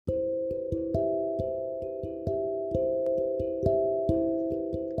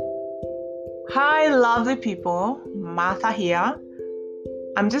Hi, lovely people. Martha here.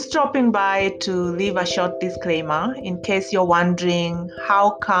 I'm just dropping by to leave a short disclaimer in case you're wondering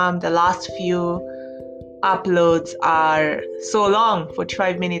how come the last few uploads are so long,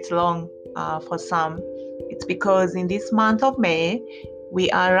 45 minutes long for some. It's because in this month of May, we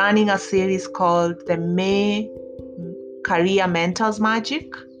are running a series called the May Career Mentors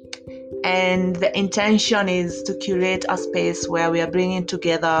Magic. And the intention is to curate a space where we are bringing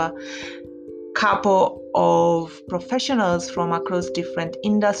together couple of professionals from across different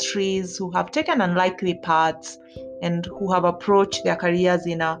industries who have taken unlikely paths and who have approached their careers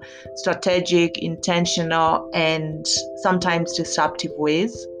in a strategic, intentional, and sometimes disruptive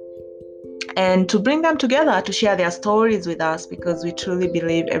ways. And to bring them together to share their stories with us, because we truly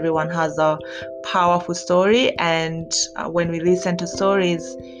believe everyone has a powerful story. And when we listen to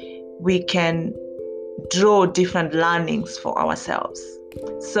stories, we can draw different learnings for ourselves.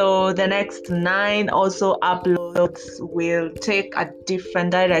 So the next 9 also uploads will take a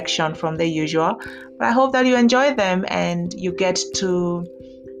different direction from the usual, but I hope that you enjoy them and you get to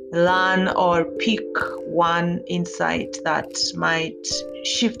learn or pick one insight that might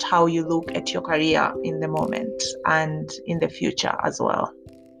shift how you look at your career in the moment and in the future as well.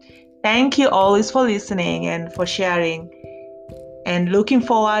 Thank you always for listening and for sharing, and looking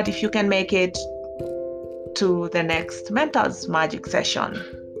forward if you can make it to the next Mentors Magic session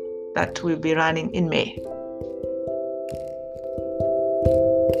that will be running in May.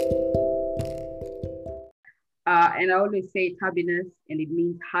 And I always say Tabiness, and it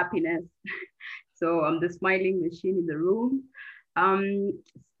means happiness. So I'm the smiling machine in the room.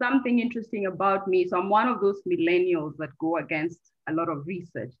 Something interesting about me. So I'm one of those millennials that go against a lot of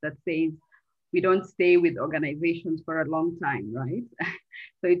research that says we don't stay with organizations for a long time, right?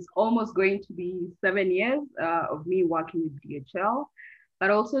 So it's almost going to be 7 years of me working with DHL.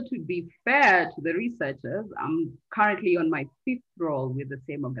 But also, to be fair to the researchers, I'm currently on my 5th role with the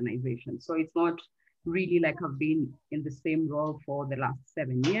same organization. So it's not really like I've been in the same role for the last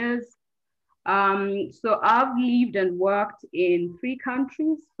 7 years. So I've lived and worked in 3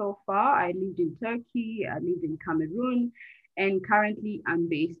 countries so far. I lived in Turkey, I lived in Cameroon, and currently I'm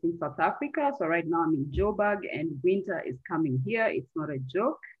based in South Africa. So right now I'm in Joburg, and winter is coming here. It's not a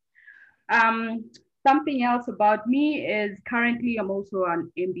joke. Something else about me is currently I'm also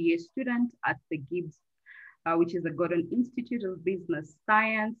an MBA student at the Gibbs, which is the Gordon Institute of Business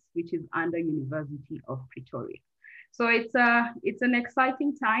Science, which is under University of Pretoria. So it's an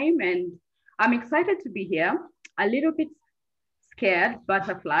exciting time, and I'm excited to be here. A little bit scared,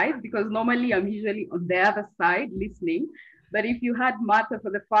 butterflies, because normally I'm usually on the other side listening. But if you had Martha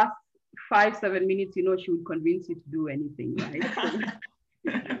for the first 5-7 minutes, you know she would convince you to do anything, right?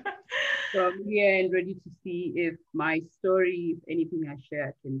 So I'm here and ready to see if my story, if anything I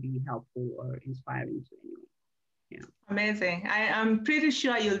share, can be helpful or inspiring to anyone. Yeah. Amazing. I'm pretty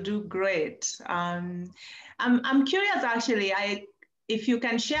sure you'll do great. I'm curious actually, if you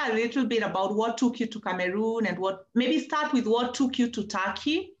can share a little bit about what took you to Cameroon, and maybe start with what took you to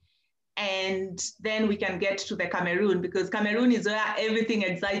Turkey, and then we can get to the Cameroon, because Cameroon is where everything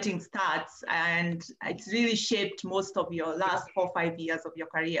exciting starts, and it's really shaped most of your last 4 or 5 years of your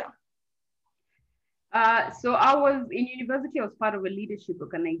career. So I was in university, I was part of a leadership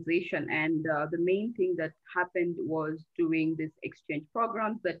organization, and the main thing that happened was doing this exchange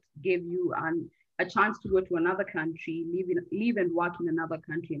programs that gave you a chance to go to another country, live and work in another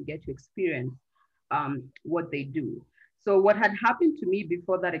country and get to experience what they do. So what had happened to me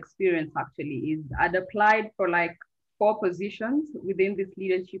before that experience actually is I'd applied for like 4 positions within this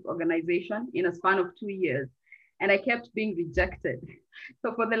leadership organization in a span of 2 years. And I kept being rejected.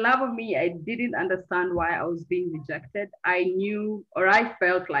 So for the love of me, I didn't understand why I was being rejected. I knew, or I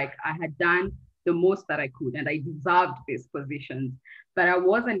felt like I had done the most that I could and I deserved these positions, but I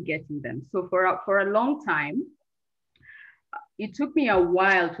wasn't getting them. So for a long time, it took me a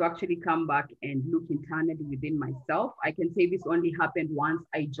while to actually come back and look internally within myself. I can say this only happened once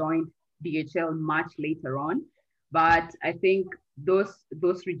I joined DHL much later on, but I think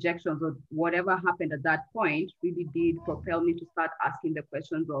those rejections or whatever happened at that point really did propel me to start asking the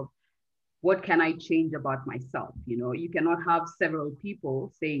questions of what can I change about myself? You know, you cannot have several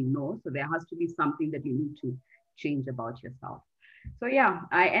people saying no, so there has to be something that you need to change about yourself. So yeah,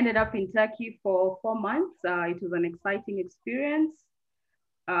 I ended up in Turkey for 4 months. It was an exciting experience.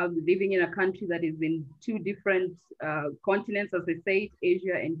 Living in a country that is in 2 different continents, as they say,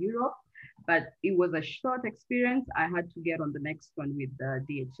 Asia and Europe. But it was a short experience. I had to get on the next one with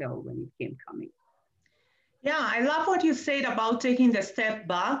DHL when it came coming. Yeah, I love what you said about taking the step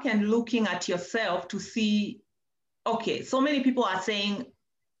back and looking at yourself to see, okay, so many people are saying,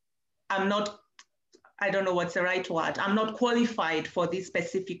 I'm not I don't know what's the right word, I'm not qualified for this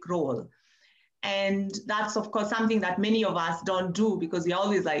specific role. And that's, of course, something that many of us don't do because we're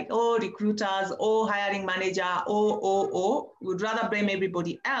always like, oh, recruiters, oh, hiring manager, oh. We'd rather blame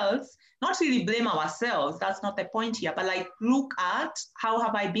everybody else, not really blame ourselves. That's not the point here, but like look at how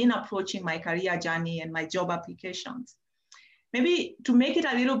have I been approaching my career journey and my job applications. Maybe to make it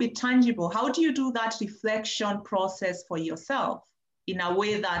a little bit tangible, how do you do that reflection process for yourself in a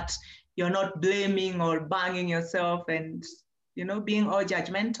way that you're not blaming or banging yourself and, you know, being all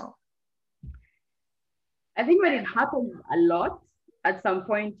judgmental? I think when it happens a lot, at some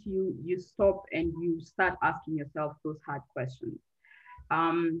point you stop and you start asking yourself those hard questions.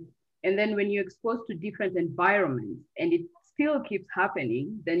 And then when you're exposed to different environments and it still keeps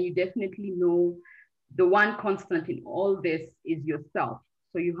happening, then you definitely know the one constant in all this is yourself.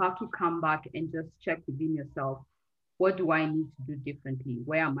 So you have to come back and just check within yourself. What do I need to do differently?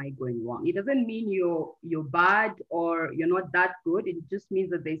 Where am I going wrong? It doesn't mean you're bad or you're not that good. It just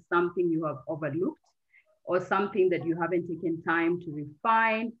means that there's something you have overlooked or something that you haven't taken time to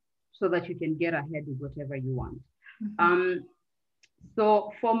refine so that you can get ahead with whatever you want. Mm-hmm.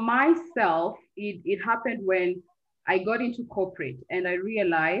 So for myself, it happened when I got into corporate and I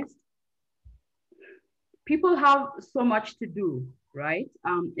realized people have so much to do, right?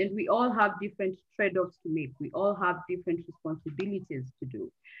 And we all have different trade-offs to make. We all have different responsibilities to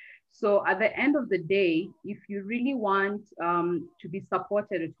do. So at the end of the day, if you really want to be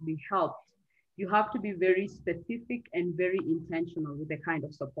supported or to be helped, you have to be very specific and very intentional with the kind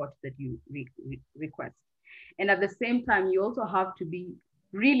of support that you request. And at the same time, you also have to be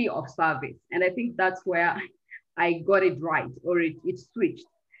really of service. And I think that's where I got it right, or it switched.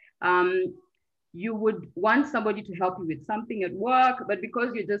 You would want somebody to help you with something at work, but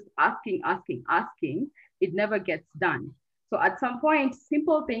because you're just asking, it never gets done. So at some point,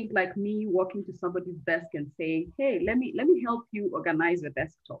 simple things like me walking to somebody's desk and saying, hey, let me help you organize your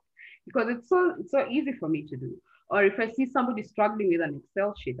desktop, because it's so easy for me to do. Or if I see somebody struggling with an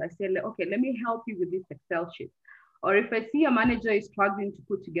Excel sheet, I say, okay, let me help you with this Excel sheet. Or if I see a manager is struggling to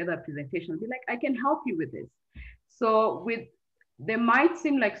put together a presentation, I'll be like, I can help you with this. So they might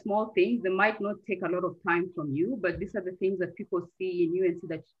seem like small things, they might not take a lot of time from you, but these are the things that people see in you and see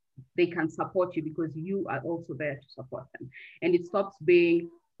that they can support you because you are also there to support them. And it stops being,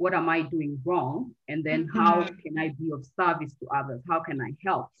 what am I doing wrong? And then how can I be of service to others? How can I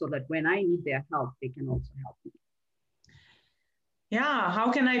help so that when I need their help, they can also help me? Yeah, how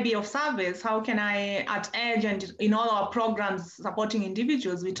can I be of service? How can I, at Edge and in all our programs supporting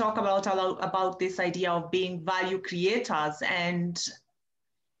individuals, we talk about this idea of being value creators. And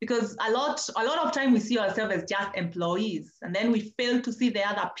because a lot of time we see ourselves as just employees, and then we fail to see the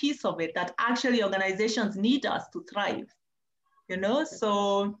other piece of it, that actually organizations need us to thrive, you know?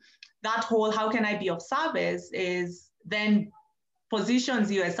 So that whole how can I be of service is then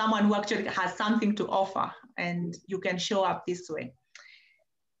positions you as someone who actually has something to offer and you can show up this way.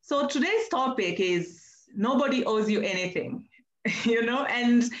 So today's topic is nobody owes you anything, you know,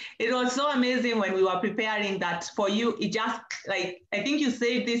 and it was so amazing when we were preparing that for you, it just like, I think you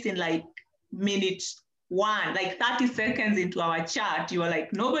said this in like minute one, like 30 seconds into our chat, you were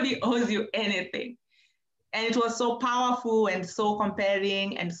like, nobody owes you anything. And it was so powerful and so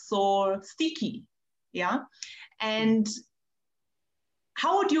compelling and so sticky, yeah? And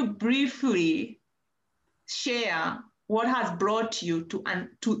how would you briefly share what has brought you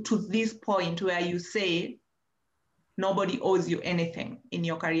to this point where you say nobody owes you anything in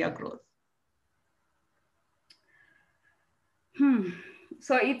your career growth?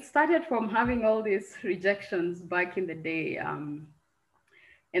 So it started from having all these rejections back in the day, and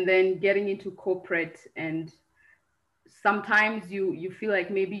then getting into corporate, and sometimes you feel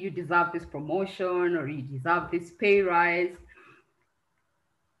like maybe you deserve this promotion or you deserve this pay rise.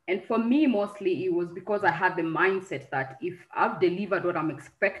 And for me, mostly it was because I had the mindset that if I've delivered what I'm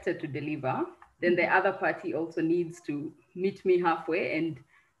expected to deliver, then the other party also needs to meet me halfway and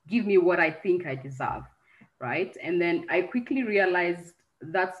give me what I think I deserve, right? And then I quickly realized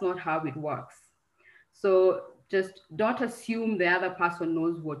that's not how it works. So just don't assume the other person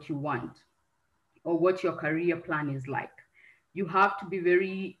knows what you want or what your career plan is like. You have to be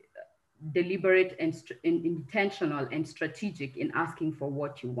very deliberate and intentional and strategic in asking for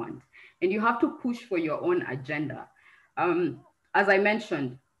what you want. And you have to push for your own agenda. As I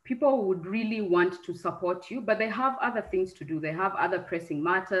mentioned, people would really want to support you, but they have other things to do. They have other pressing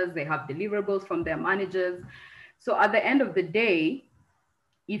matters. They have deliverables from their managers. So at the end of the day,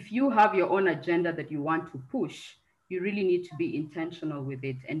 if you have your own agenda that you want to push, you really need to be intentional with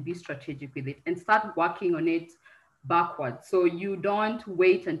it and be strategic with it and start working on it backwards. So you don't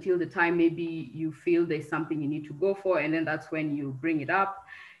wait until the time maybe you feel there's something you need to go for, and then that's when you bring it up.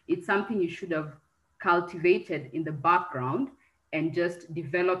 It's something you should have cultivated in the background and just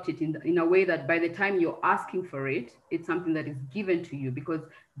developed it in a way that by the time you're asking for it, it's something that is given to you because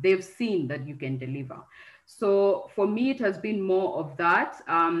they've seen that you can deliver. So for me, it has been more of that,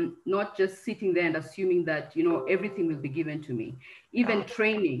 not just sitting there and assuming that, everything will be given to me. Even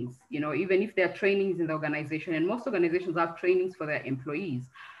trainings, even if there are trainings in the organization, and most organizations have trainings for their employees,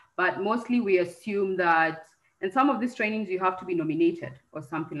 but mostly we assume that, and some of these trainings you have to be nominated or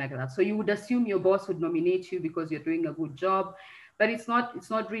something like that. So you would assume your boss would nominate you because you're doing a good job, but it's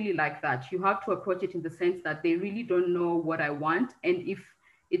not really like that. You have to approach it in the sense that they really don't know what I want. And if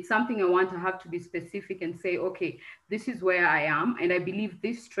it's something I want, I have to be specific and say, okay, this is where I am. And I believe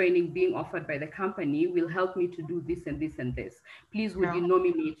this training being offered by the company will help me to do this and this and this. Please, would you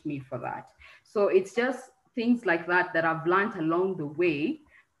nominate me for that? So it's just things like that that I've learned along the way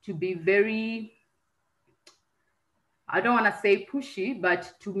to be very, I don't want to say pushy,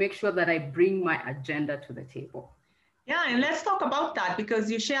 but to make sure that I bring my agenda to the table. Yeah, and let's talk about that because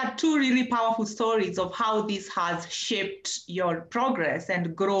you shared two really powerful stories of how this has shaped your progress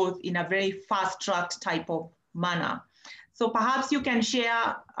and growth in a very fast-tracked type of manner. So perhaps you can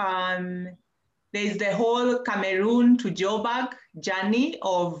share, there's the whole Cameroon to Joburg journey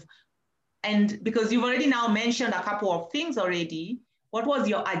and because you've already now mentioned a couple of things already, what was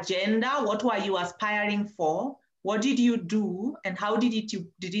your agenda? What were you aspiring for? What did you do? And how did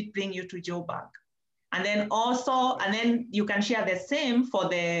it bring you to Joburg? And then you can share the same for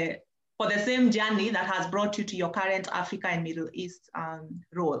the same journey that has brought you to your current Africa and Middle East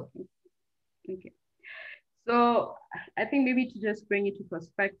role. Okay. So I think maybe to just bring it to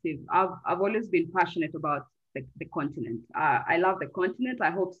perspective, I've always been passionate about the continent. I love the continent. I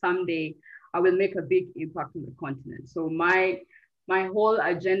hope someday I will make a big impact on the continent. So my whole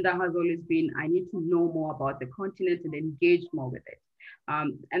agenda has always been, I need to know more about the continent and engage more with it.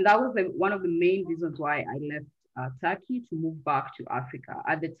 And that was one of the main reasons why I left Turkey to move back to Africa.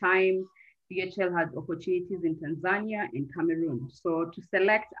 At the time, DHL had opportunities in Tanzania and Cameroon. So to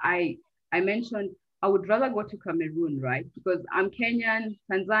select, I mentioned I would rather go to Cameroon, right? Because I'm Kenyan,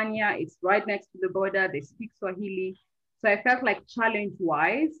 Tanzania, it's right next to the border, they speak Swahili. So I felt like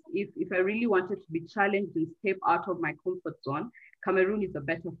challenge-wise, if I really wanted to be challenged and step out of my comfort zone, Cameroon is a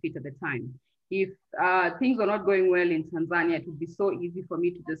better fit at the time. If things are not going well in Tanzania, it would be so easy for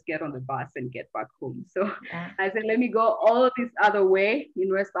me to just get on the bus and get back home. So I said, let me go all this other way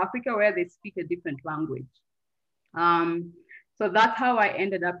in West Africa where they speak a different language. So that's how I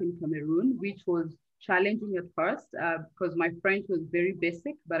ended up in Cameroon, which was challenging at first because my French was very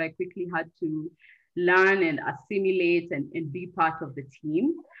basic, but I quickly had to learn and assimilate and be part of the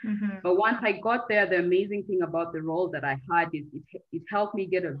team. Mm-hmm. But once I got there, the amazing thing about the role that I had is it helped me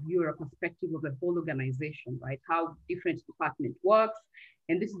get a view or a perspective of the whole organization, right? How different department works.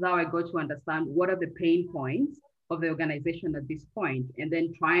 And this is how I got to understand what are the pain points of the organization at this point, and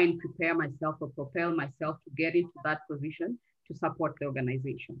then try and prepare myself or propel myself to get into that position to support the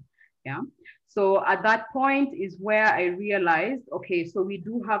organization. Yeah. So at that point is where I realized, okay, so we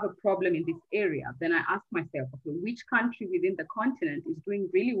do have a problem in this area. Then I asked myself, okay, which country within the continent is doing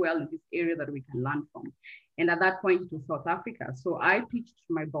really well in this area that we can learn from? And at that point, it was South Africa. So I pitched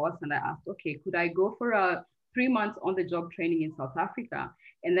to my boss and I asked, okay, could I go for a 3 months on the job training in South Africa?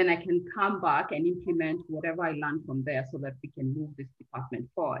 And then I can come back and implement whatever I learned from there so that we can move this department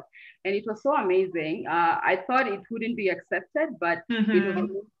forward. And it was so amazing. I thought it wouldn't be accepted, but mm-hmm. It was a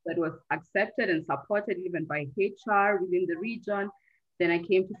move that was accepted and supported even by HR within the region. Then I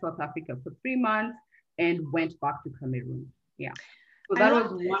came to South Africa for 3 months and went back to Cameroon. Yeah. So that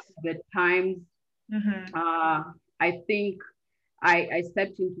was one of the times mm-hmm. I think I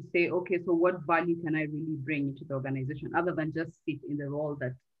stepped in to say, okay, so what value can I really bring into the organization other than just sit in the role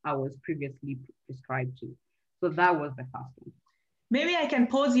that I was previously prescribed to? So that was the first one. Maybe I can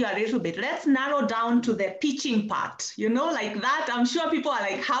pause you a little bit. Let's narrow down to the pitching part, like that. I'm sure people are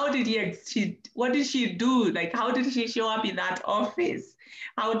like, what did she do? Like, how did she show up in that office?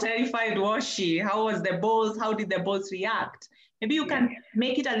 How terrified was she? How did the boss react? Maybe you can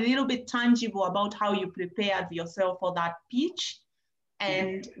make it a little bit tangible about how you prepared yourself for that pitch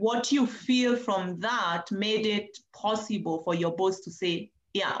and what you feel from that made it possible for your boss to say,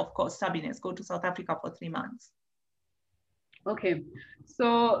 yeah, of course, Tabiness, go to South Africa for 3 months. Okay,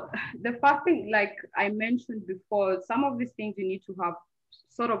 so the first thing, like I mentioned before, some of these things you need to have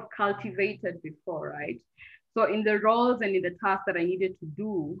sort of cultivated before, right? So in the roles and in the tasks that I needed to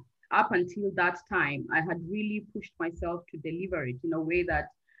do up until that time, I had really pushed myself to deliver it in a way that,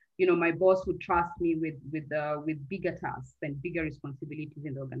 my boss would trust me with bigger tasks and bigger responsibilities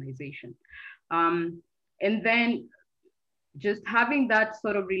in the organization. And then just having that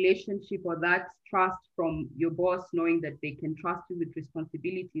sort of relationship or that trust from your boss, knowing that they can trust you with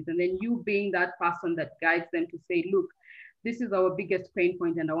responsibilities, and then you being that person that guides them to say, look, this is our biggest pain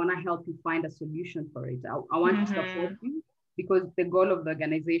point and I want to help you find a solution for it. I want to support you because the goal of the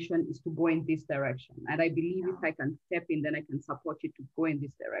organization is to go in this direction. And I believe if I can step in, then I can support you to go in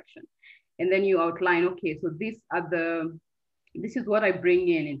this direction. And then you outline, okay, so this is what I bring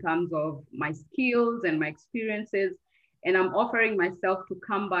in terms of my skills and my experiences. And I'm offering myself to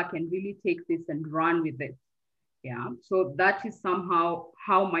come back and really take this and run with it. Yeah. So that is somehow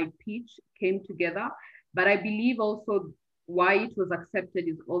how my pitch came together. But I believe also why it was accepted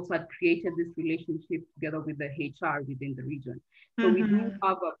is also I created this relationship together with the HR within the region. So we do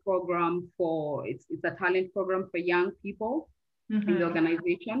have a program it's a talent program for young people in the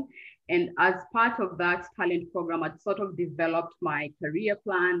organization. And as part of that talent program, I sort of developed my career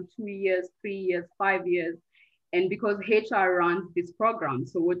plan, 2 years, 3 years, 5 years. And because HR runs this program,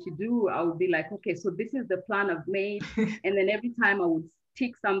 so what you do, I would be like, okay, so this is the plan I've made. And then every time I would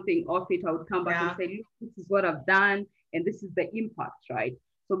tick something off it, I would come back and say, look, this is what I've done. And this is the impact, right?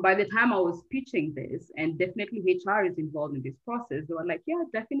 So by the time I was pitching this, and definitely HR is involved in this process, they were like, yeah,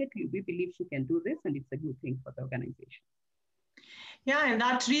 definitely, we believe she can do this. And it's a good thing for the organization. Yeah, and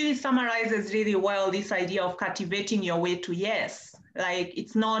that really summarizes really well this idea of cultivating your way to yes. Like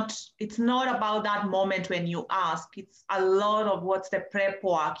it's not about that moment when you ask. It's a lot of what's the prep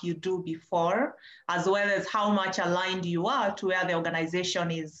work you do before, as well as how much aligned you are to where the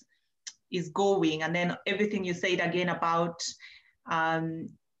organization is going. And then everything you said again about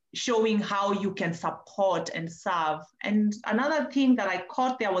showing how you can support and serve. And another thing that I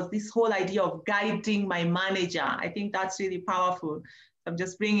caught there was this whole idea of guiding my manager. I think that's really powerful. I'm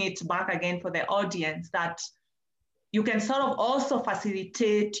just bringing it back again for the audience that you can sort of also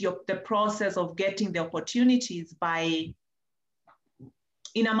facilitate the process of getting the opportunities by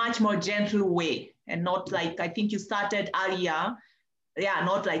in a much more gentle way and not like, I think you started earlier,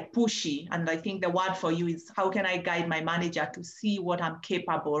 not like pushy. And I think the word for you is how can I guide my manager to see what I'm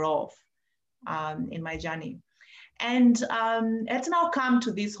capable of in my journey. And let's now come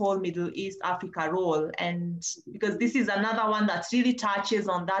to this whole Middle East Africa role. And because this is another one that really touches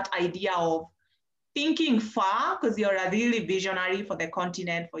on that idea of thinking far, because you're a really visionary for the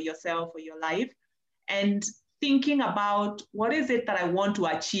continent, for yourself, for your life, and thinking about what is it that I want to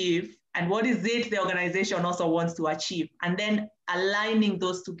achieve and what is it the organization also wants to achieve, and then aligning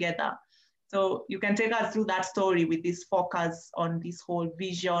those together. So you can take us through that story with this focus on this whole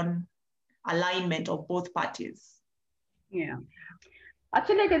vision alignment of both parties. Yeah.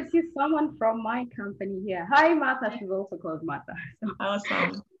 Actually, I can see someone from my company here. Hi, Martha. She's also called Martha.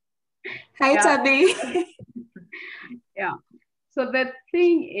 Awesome. Hi, Tabi. Yeah. So the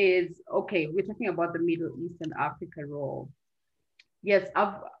thing is, okay, we're talking about the Middle East and Africa role. Yes,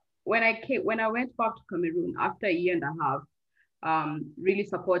 when I went back to Cameroon after a year and a half, really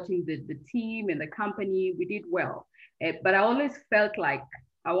supporting the team and the company, we did well. But I always felt like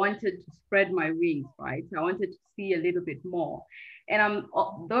I wanted to spread my wings, right? I wanted to see a little bit more. And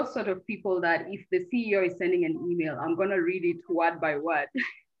I'm those sort of people that if the CEO is sending an email, I'm going to read it word by word.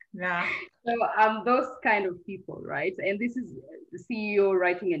 Yeah. So I'm those kind of people, right? And this is the CEO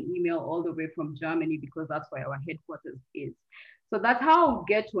writing an email all the way from Germany because that's where our headquarters is. So that's how I'll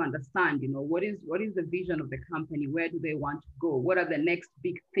get to understand, what is the vision of the company? Where do they want to go? What are the next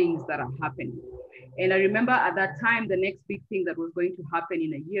big things that are happening? And I remember at that time, the next big thing that was going to happen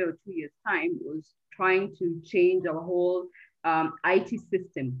in a year or 2 years' time was trying to change our whole IT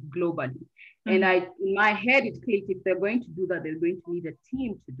system globally. Mm-hmm. And in my head, it clicked, if they're going to do that, they're going to need a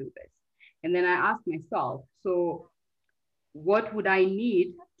team to do this. And then I asked myself, so what would I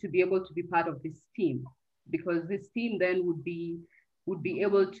need to be able to be part of this team? Because this team then would be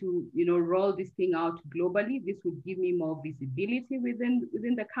able to, roll this thing out globally. This would give me more visibility within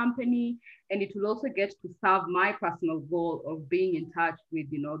the company. And it will also get to serve my personal goal of being in touch with,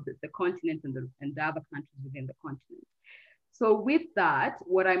 the continent and the other countries within the continent. So with that,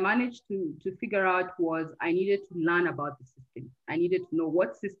 what I managed to figure out was I needed to learn about the system. I needed to know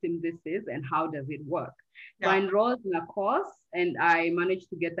what system this is and how does it work. Yeah. So I enrolled in a course and I managed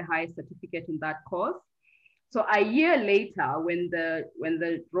to get the highest certificate in that course. So a year later, when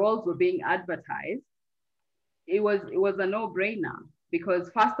the roles were being advertised, it was a no-brainer because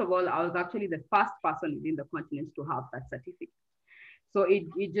first of all, I was actually the first person within the continent to have that certificate. So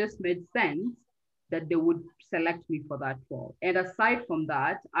it just made sense that they would select me for that role. And aside from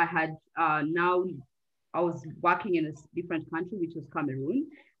that, I had I was working in a different country, which was Cameroon.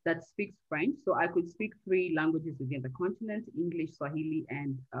 that speaks French. So I could speak 3 languages within the continent: English, Swahili,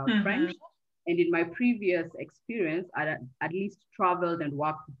 and French. And in my previous experience, I at least traveled and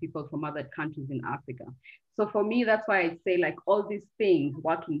worked with people from other countries in Africa. So for me, that's why I'd say like all these things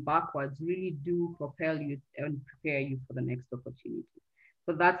working backwards really do propel you and prepare you for the next opportunity.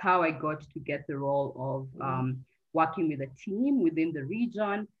 So that's how I got to get the role of working with a team within the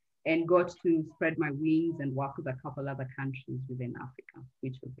region, and got to spread my wings and work with a couple other countries within Africa,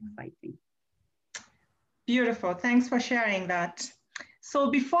 which was exciting. Beautiful. Thanks for sharing that.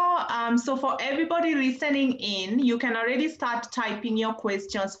 So so for everybody listening in, you can already start typing your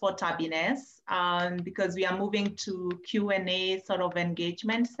questions for Tabiness, because we are moving to Q&A sort of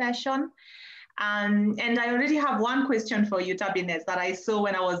engagement session. And I already have one question for you, Tabiness, that I saw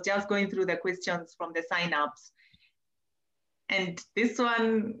when I was just going through the questions from the signups. And this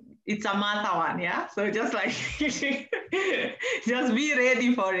one, it's a Martha one, yeah? So just like, just be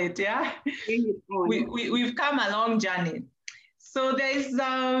ready for it, yeah? We've come a long journey. So there's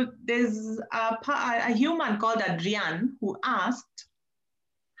a human called Adrian who asked,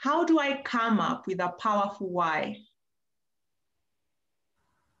 how do I come up with a powerful why?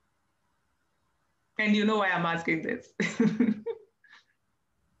 And you know why I'm asking this.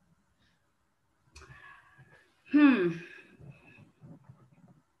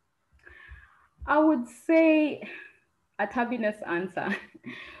 I would say a Tabiness answer.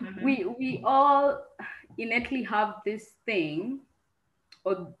 We all innately have this thing,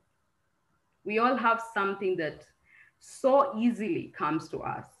 or we all have something that so easily comes to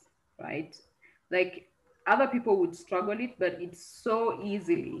us, right? Like other people would struggle it, but it so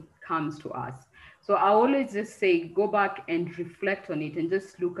easily comes to us. So I always just say, go back and reflect on it and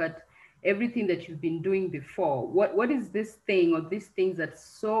just look at everything that you've been doing before. What is this thing or these things that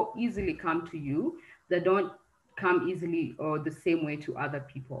so easily come to you that don't come easily or the same way to other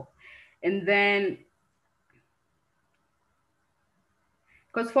people? And then,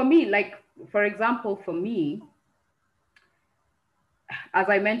 because for me, like, for example, for me, as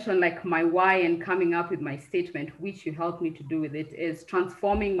I mentioned, like my why and coming up with my statement, which you helped me to do with it, is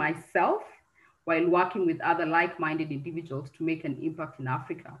transforming myself while working with other like-minded individuals to make an impact in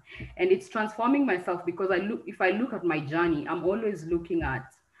Africa. And it's transforming myself because if I look at my journey, I'm always looking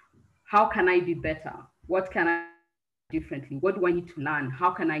at how can I be better? What can I do differently? What do I need to learn?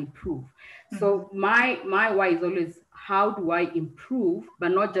 How can I improve? So my why is always, how do I improve, but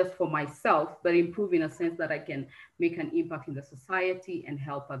not just for myself, but improve in a sense that I can make an impact in the society and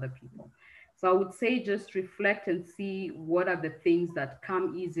help other people. So I would say just reflect and see what are the things that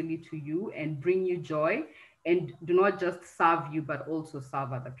come easily to you and bring you joy, and do not just serve you, but also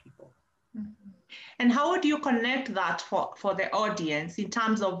serve other people. And how would you connect that for the audience in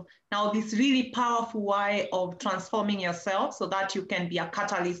terms of now this really powerful way of transforming yourself so that you can be a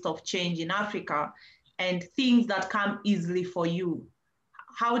catalyst of change in Africa, and things that come easily for you?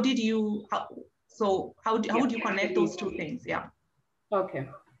 How did you, how would you connect those two things? Yeah. Okay.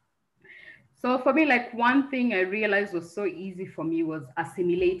 So for me, like one thing I realized was so easy for me was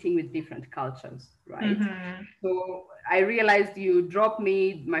assimilating with different cultures, right? So I realized you dropped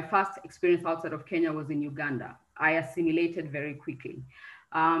me, my first experience outside of Kenya was in Uganda. I assimilated very quickly.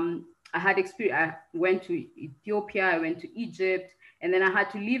 I had experience, I went to Ethiopia, I went to Egypt, and then I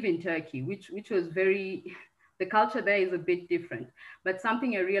had to live in Turkey, which was very, the culture there is a bit different. But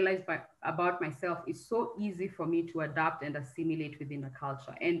something I realized about myself is so easy for me to adapt and assimilate within a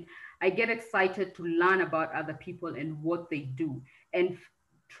culture. And I get excited to learn about other people and what they do, and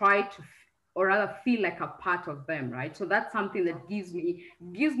try to, or rather feel like a part of them, right? So that's something that gives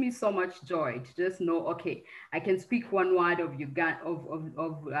me so much joy to just know, okay, I can speak one word of Luganda,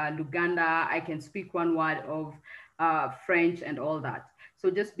 I can speak one word of French and all that. So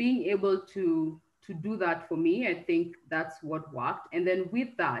just being able to do that for me, I think that's what worked. And then with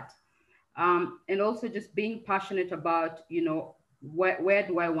that, and also just being passionate about, you know, where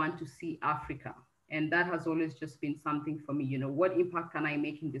do I want to see Africa? And that has always just been something for me, you know, what impact can I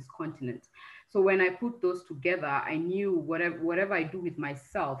make in this continent? So when I put those together, I knew whatever I do with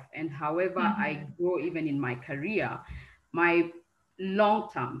myself and however I grow even in my career, my long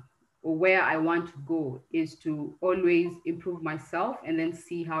term, or where I want to go, is to always improve myself and then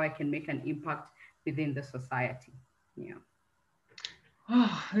see how I can make an impact within the society. Yeah.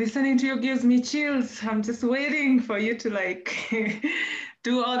 Oh, listening to you gives me chills. I'm just waiting for you to like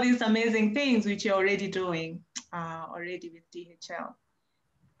do all these amazing things which you're already doing already with DHL.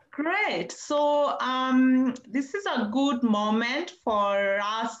 Great. So this is a good moment for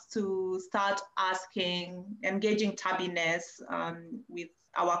us to start engaging Tabiness with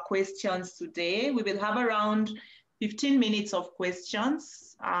our questions today. We will have around 15 minutes of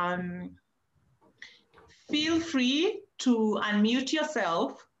questions. Feel free to unmute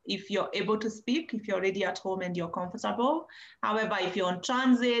yourself if you're able to speak, if you're already at home and you're comfortable. However, if you're on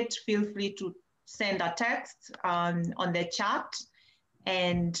transit, feel free to send a text on the chat,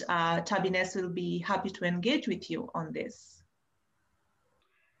 and Tabiness will be happy to engage with you on this.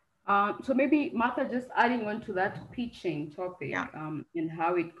 So maybe Martha, just adding on to that pitching topic, Yeah. And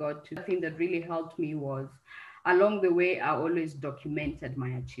how it got to, the thing that really helped me was along the way, I always documented my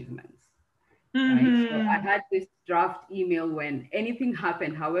achievements. Right. So I had this draft email when anything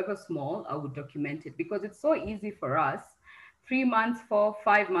happened, however small, I would document it, because it's so easy for us. 3 months, 4,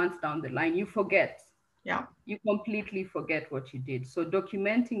 5 months down the line, you forget. Yeah. You completely forget what you did. So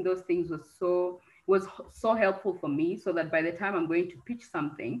documenting those things was so helpful for me, so that by the time I'm going to pitch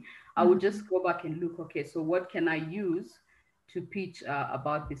something, I would just go back and look, okay, so what can I use to pitch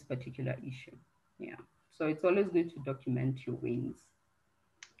about this particular issue? Yeah. So it's always good to document your wins.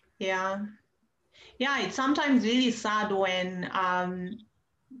 Yeah. Yeah, it's sometimes really sad when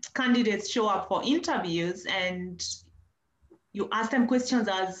candidates show up for interviews and you ask them questions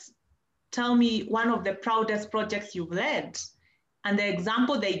as, tell me one of the proudest projects you've led. And the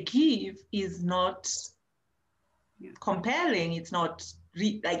example they give is not compelling. It's not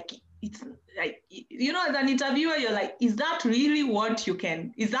it's like, you know, as an interviewer, you're like, is that really what you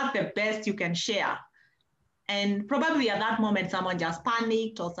can, is that the best you can share? And probably at that moment, someone just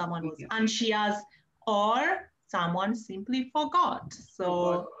panicked, or someone was anxious, or someone simply forgot.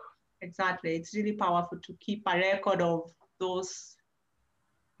 So exactly, it's really powerful to keep a record of those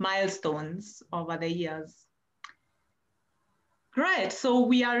milestones over the years. Great, so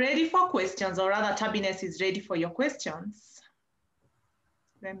we are ready for questions, or rather Tabiness is ready for your questions.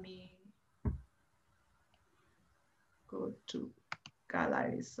 Let me go to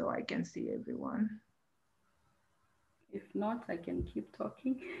gallery so I can see everyone. If not, I can keep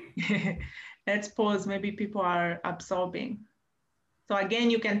talking. Let's pause, maybe people are absorbing. So again,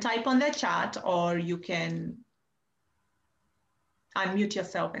 you can type on the chat, or you can unmute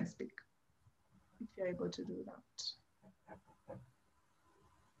yourself and speak if you're able to do that.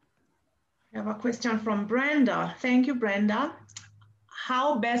 I have a question from Brenda. Thank you, Brenda.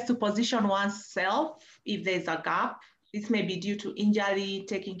 How best to position oneself if there's a gap? This may be due to injury,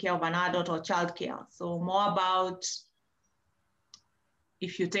 taking care of an adult, or childcare. So more about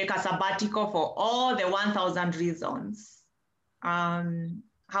if you take a sabbatical for all the 1,000 reasons,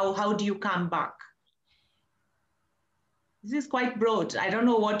 how do you come back? This is quite broad. I don't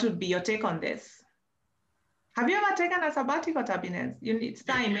know what would be your take on this. Have you ever taken a sabbatical, Tabiness? It's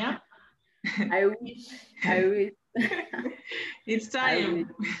time, yeah? I wish. It's time.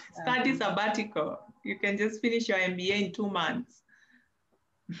 Study sabbatical. You can just finish your MBA in 2 months.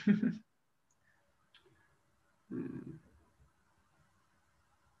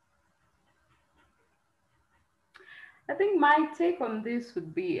 I think my take on this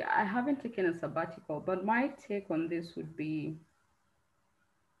would be, I haven't taken a sabbatical, but my take on this would be,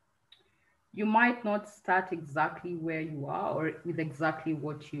 you might not start exactly where you are or with exactly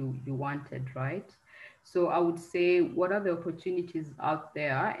what you wanted, right? So I would say, what are the opportunities out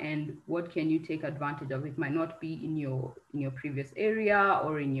there, and what can you take advantage of? It might not be in your previous area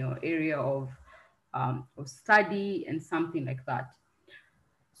or in your area of study and something like that.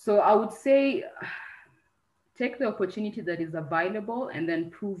 So I would say, take the opportunity that is available and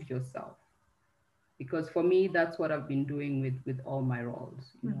then prove yourself. Because for me, that's what I've been doing with all my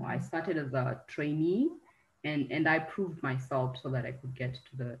roles. You know, I started as a trainee, and I proved myself so that I could get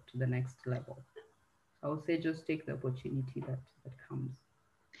to the next level. I would say just take the opportunity that comes.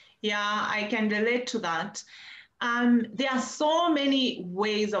 Yeah, I can relate to that. There are so many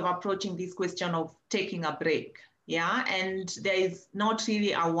ways of approaching this question of taking a break. Yeah, and there is not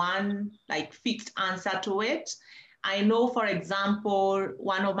really a one like fixed answer to it. I know, for example,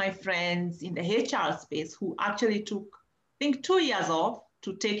 one of my friends in the HR space who actually took, I think, 2 years off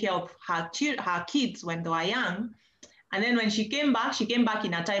to take care of her kids when they were young. And then when she came back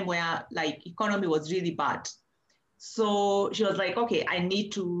in a time where like economy was really bad. So she was like, okay,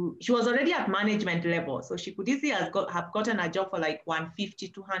 she was already at management level. So she could easily have gotten a job for like 150,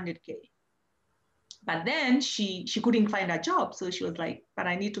 200K. But then she couldn't find a job. So she was like, but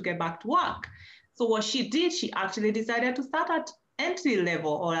I need to get back to work. So what she did, she actually decided to start at entry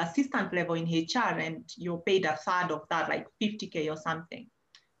level or assistant level in HR, and you're paid a third of that, like 50K or something.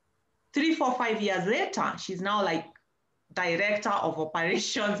 3, 4, 5 years later, she's now like director of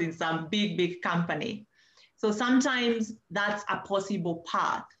operations in some big company. So sometimes that's a possible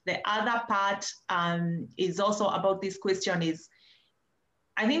path. The other part is also about this question is,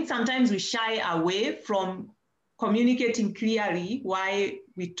 I think sometimes we shy away from communicating clearly why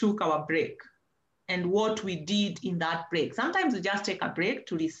we took our break and what we did in that break. Sometimes we just take a break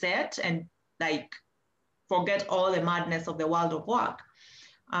to reset and like forget all the madness of the world of work.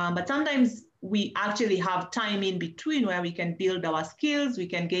 But sometimes we actually have time in between where we can build our skills, we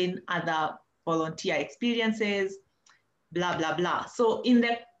can gain other volunteer experiences, blah, blah, blah. So in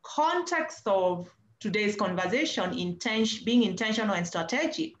the context of today's conversation, being intentional and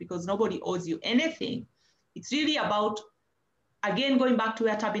strategic, because nobody owes you anything, it's really about, again, going back to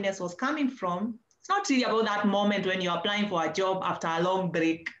where Tabiness was coming from, it's not really about that moment when you're applying for a job after a long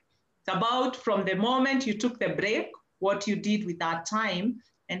break. It's about from the moment you took the break, what you did with that time,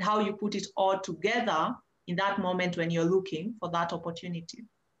 and how you put it all together in that moment when you're looking for that opportunity.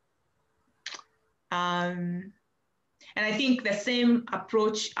 And I think the same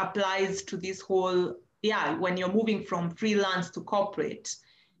approach applies to this whole, when you're moving from freelance to corporate.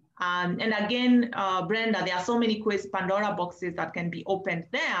 And again, Brenda, there are so many Pandora boxes that can be opened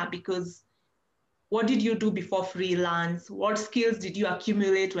there, because what did you do before freelance? What skills did you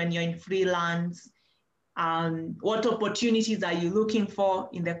accumulate when you're in freelance? What opportunities are you looking for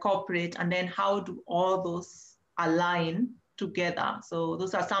in the corporate? And then how do all those align together? So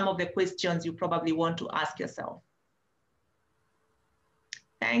those are some of the questions you probably want to ask yourself.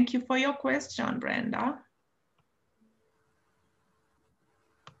 Thank you for your question, Brenda.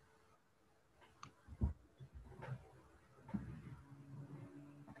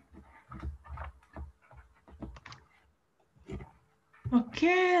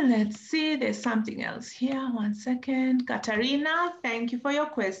 Okay, let's see, there's something else here. One second. Katarina, thank you for your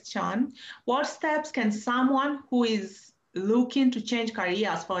question. What steps can someone who is looking to change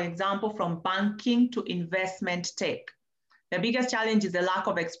careers, for example, from banking to investment, take? The biggest challenge is the lack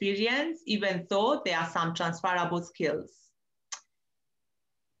of experience, even though there are some transferable skills.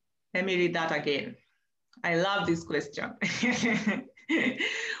 Let me read that again. I love this question.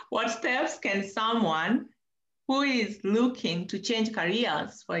 What steps can someone who is looking to change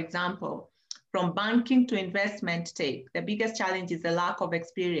careers, for example, from banking to investment, take? The biggest challenge is the lack of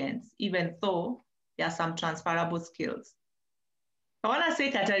experience, even though there are some transferable skills. I want to say,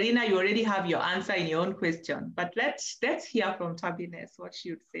 Katarina, you already have your answer in your own question, but let's hear from Tabiness what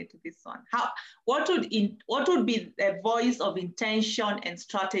she would say to this one. What would be the voice of intention and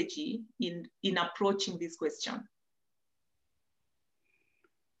strategy in approaching this question?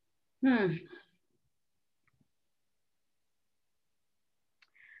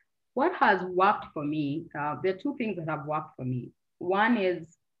 What has worked for me, there are two things that have worked for me. One is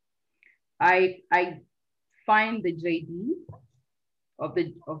I find the JD of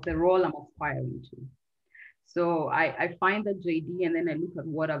the role I'm aspiring to. So I find the JD and then I look at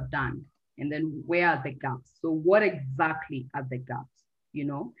what I've done and then where are the gaps? So what exactly are the gaps, you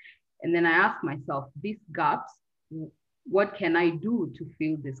know? And then I ask myself, these gaps, what can I do to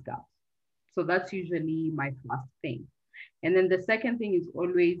fill these gaps? So that's usually my first thing. And then the second thing is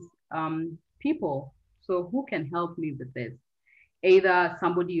always people. So who can help me with this? Either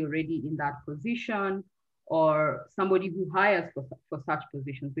somebody already in that position or somebody who hires for such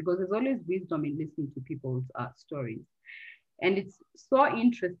positions, because there's always wisdom in listening to people's stories. And it's so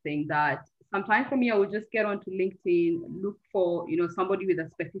interesting that sometimes for me, I would just get onto LinkedIn, look for somebody with a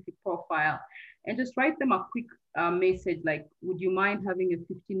specific profile and just write them a quick message like, would you mind having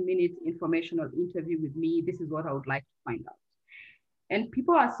a 15-minute informational interview with me? This is what I would like to find out. And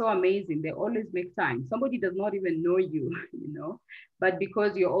people are so amazing. They always make time. Somebody does not even know you, but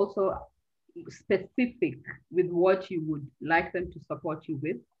because you're also specific with what you would like them to support you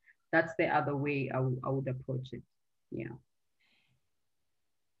with, that's the other way I would approach it. Yeah.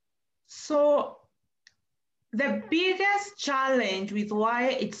 So the biggest challenge with why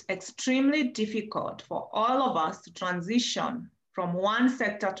it's extremely difficult for all of us to transition from one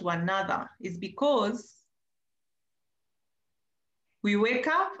sector to another is because we wake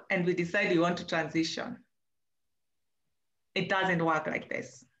up and we decide we want to transition. It doesn't work like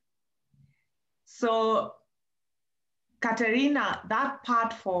this. So, Katerina, that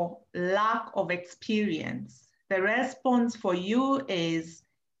part for lack of experience, the response for you is,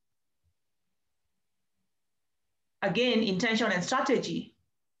 again, intention and strategy.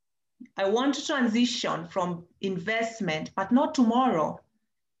 I want to transition from investment, but not tomorrow,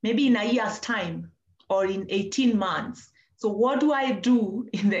 maybe in a year's time or in 18 months. So what do I do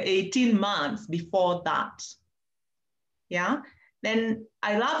in the 18 months before that? Yeah. Then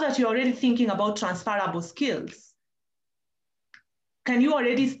I love that you're already thinking about transferable skills. Can you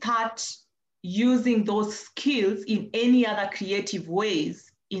already start using those skills in any other creative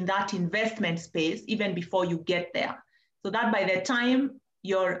ways in that investment space, even before you get there? So that by the time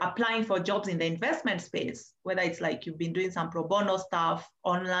you're applying for jobs in the investment space, whether it's like you've been doing some pro bono stuff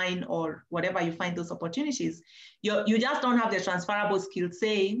online or whatever you find those opportunities, you just don't have the transferable skills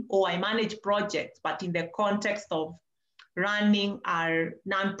saying, oh, I manage projects, but in the context of running our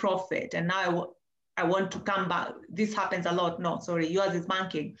nonprofit, and now I want to come back. This happens a lot. No, sorry, yours is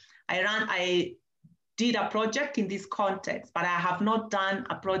banking. I did a project in this context, but I have not done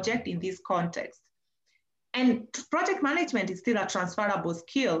a project in this context. And project management is still a transferable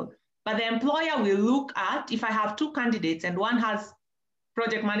skill, but the employer will look at, if I have two candidates and one has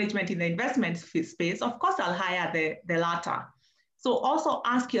project management in the investment space, of course I'll hire the latter. So also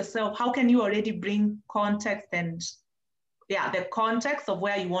ask yourself, how can you already bring context and the context of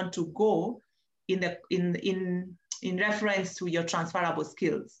where you want to go in reference to your transferable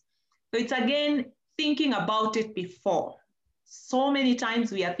skills. So it's again, thinking about it before. So many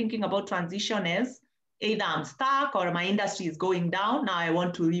times we are thinking about transition as either I'm stuck or my industry is going down. Now I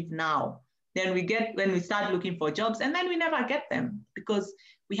want to leave now. Then when we start looking for jobs, and then we never get them because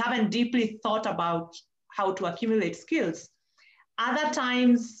we haven't deeply thought about how to accumulate skills. Other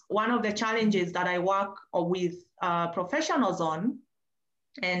times, one of the challenges that I work with professionals on,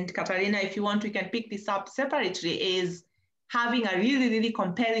 and Katarina, if you want, we can pick this up separately, is having a really, really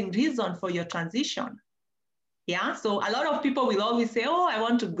compelling reason for your transition. Yeah, so a lot of people will always say, oh, I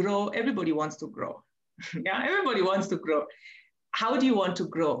want to grow. Everybody wants to grow. Yeah, everybody wants to grow. How do you want to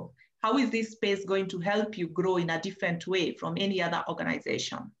grow? How is this space going to help you grow in a different way from any other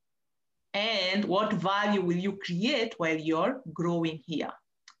organization? And what value will you create while you're growing here?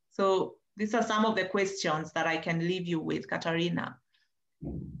 So these are some of the questions that I can leave you with, Katarina.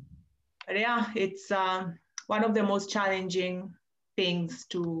 But yeah, it's one of the most challenging things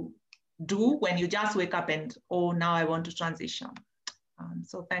to do when you just wake up and, oh, now I want to transition.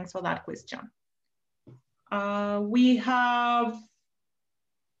 So thanks for that question. We have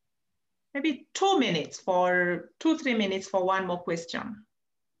maybe 2 minutes 3 minutes for one more question,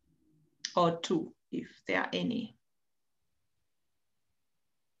 or two, if there are any.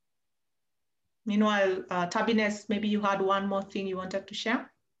 Meanwhile, Tabiness, maybe you had one more thing you wanted to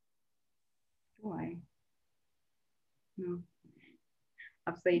share? Why? No,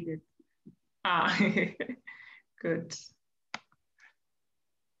 I've said it. Ah, good.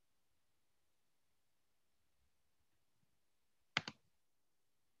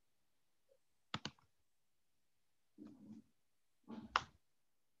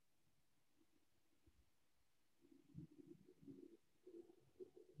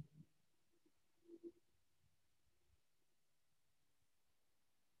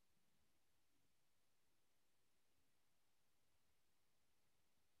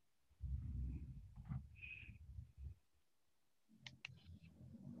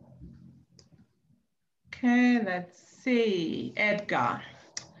 Okay, let's see, Edgar.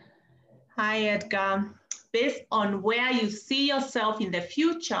 Hi, Edgar. Based on where you see yourself in the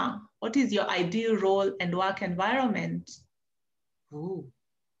future, what is your ideal role and work environment? Ooh,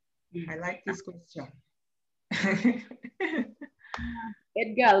 I like this question.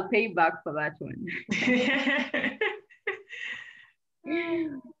 Edgar, I'll pay back for that one.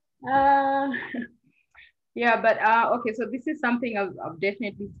 Yeah, but okay, so this is something I've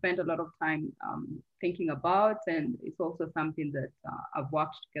definitely spent a lot of time thinking about, and it's also something that I've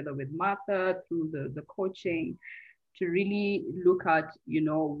worked together with Martha through the coaching to really look at, you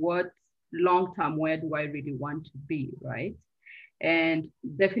know, what long-term, where do I really want to be, right? And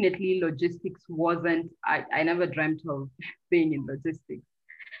definitely logistics wasn't, I never dreamt of being in logistics.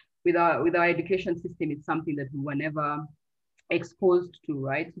 With our education system, it's something that we were never exposed to,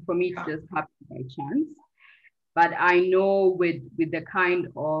 right? So for me, it just happened by chance. But I know with the kind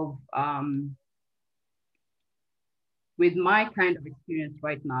of, with my kind of experience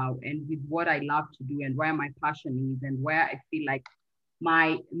right now and with what I love to do and where my passion is and where I feel like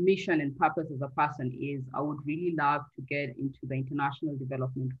my mission and purpose as a person is, I would really love to get into the international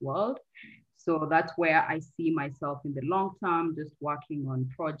development world. So that's where I see myself in the long term, just working on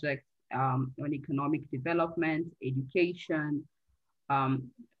projects on economic development, education,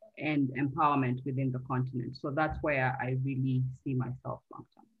 and empowerment within the continent. So that's where I really see myself long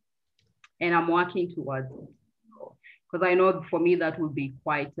term. And I'm working towards it. Because I know for me, that would be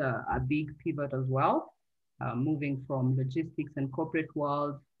quite a big pivot as well, moving from logistics and corporate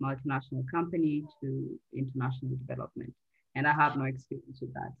world, multinational company to international development. And I have no experience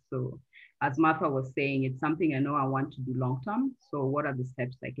with that. So as Martha was saying, it's something I know I want to do long term. So what are the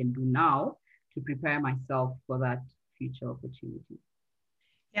steps I can do now to prepare myself for that future opportunity?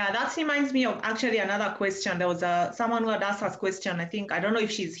 Yeah, that reminds me of actually another question. There was someone who had asked us a question. I think, I don't know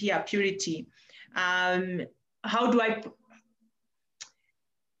if she's here, Purity. How do I,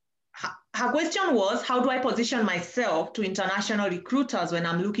 her question was, how do I position myself to international recruiters when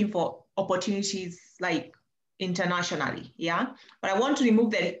I'm looking for opportunities like internationally? Yeah. But I want to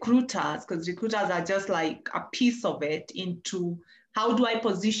remove the recruiters because recruiters are just like a piece of it into how do I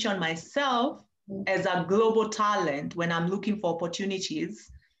position myself as a global talent when I'm looking for opportunities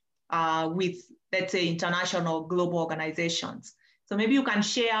with, let's say, international global organizations. So maybe you can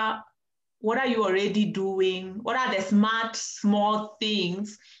share, what are you already doing? What are the smart, small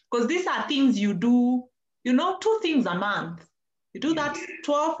things? Because these are things you do, 2 things a month. You do that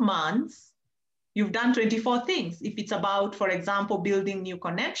 12 months, you've done 24 things. If it's about, for example, building new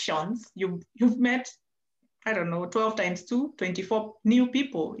connections, you've met, I don't know, 12 times 2, 24 new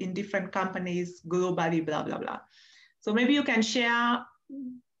people in different companies globally, blah, blah, blah. So maybe you can share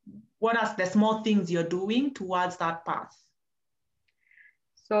what are the small things you're doing towards that path.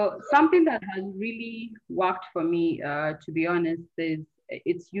 So something that has really worked for me, to be honest, is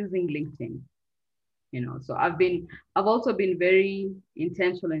it's using LinkedIn. So I've also been very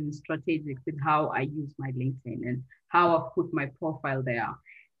intentional and strategic with how I use my LinkedIn and how I've put my profile there.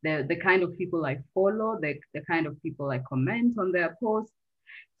 The kind of people I follow, the kind of people I comment on their posts.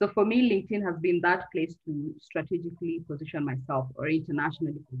 So for me, LinkedIn has been that place to strategically position myself or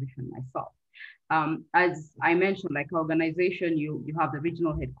internationally position myself. As I mentioned, like organization, you have the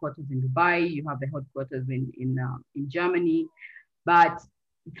regional headquarters in Dubai, you have the headquarters in Germany, but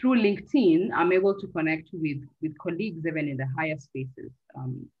through LinkedIn, I'm able to connect with colleagues even in the higher spaces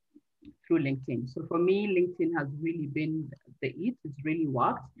through LinkedIn. So for me, LinkedIn has really been it's really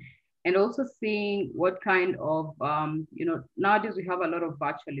worked. And also seeing what kind of, nowadays we have a lot of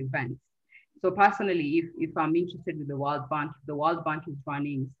virtual events. So personally, if I'm interested with the World Bank, if the World Bank is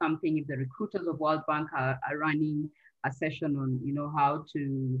running something, if the recruiters of World Bank are running a session on, how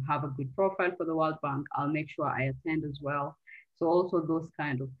to have a good profile for the World Bank, I'll make sure I attend as well. So also those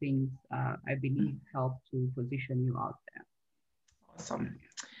kind of things, I believe, help to position you out there. Awesome.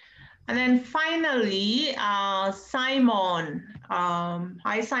 And then finally, Simon.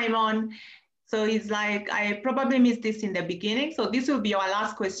 Hi, Simon. So he's like, I probably missed this in the beginning. So this will be our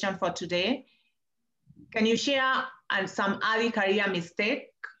last question for today. Can you share some early career mistake?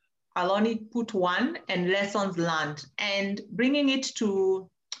 I'll only put one, and lessons learned. And bringing it to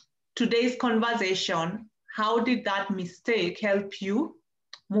today's conversation, how did that mistake help you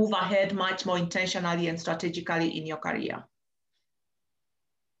move ahead much more intentionally and strategically in your career?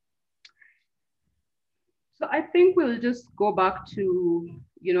 So I think we'll just go back to,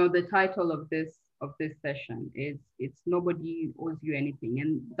 the title of this session is it's nobody owes you anything.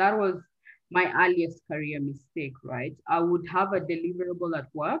 And that was my earliest career mistake, right? I would have a deliverable at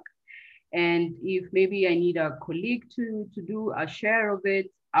work. And if maybe I need a colleague to do a share of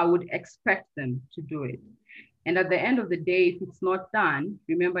it, I would expect them to do it. And at the end of the day, if it's not done,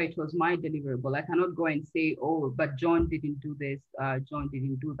 remember it was my deliverable. I cannot go and say, oh, but John didn't do this, John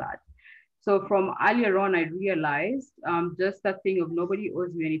didn't do that. So from earlier on, I realized just that thing of nobody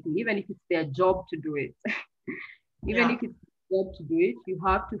owes you anything, even if it's their job to do it. Even if it's their job to do it, you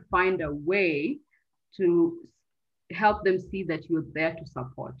have to find a way to help them see that you're there to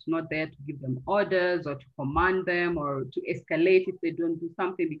support, not there to give them orders or to command them or to escalate if they don't do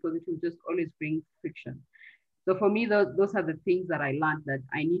something, because it will just always bring friction. So for me, those are the things that I learned, that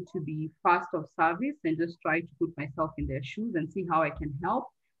I need to be fast of service and just try to put myself in their shoes and see how I can help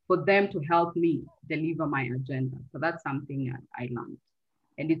for them to help me deliver my agenda. So that's something I learned.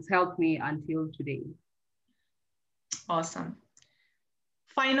 And it's helped me until today. Awesome.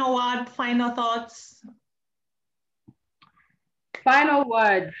 Final word, final thoughts? Final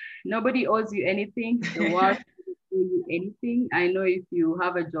word, nobody owes you anything. The world doesn't owe you anything. I know if you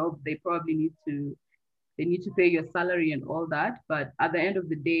have a job, they probably need to pay your salary and all that. But at the end of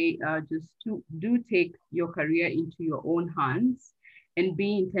the day, just do take your career into your own hands and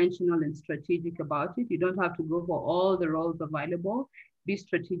be intentional and strategic about it. You don't have to go for all the roles available. Be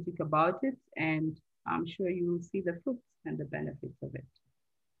strategic about it, and I'm sure you will see the fruits and the benefits of it.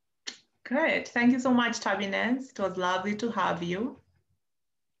 Great. Thank you so much, Tabiness. It was lovely to have you.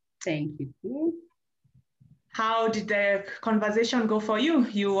 Thank you too. How did the conversation go for you?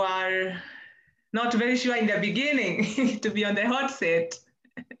 You are not very sure in the beginning to be on the hot seat.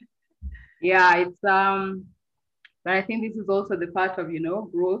 Yeah, it's but I think this is also the part of,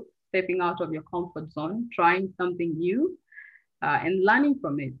 growth, stepping out of your comfort zone, trying something new, and learning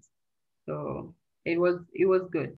from it. So it was good.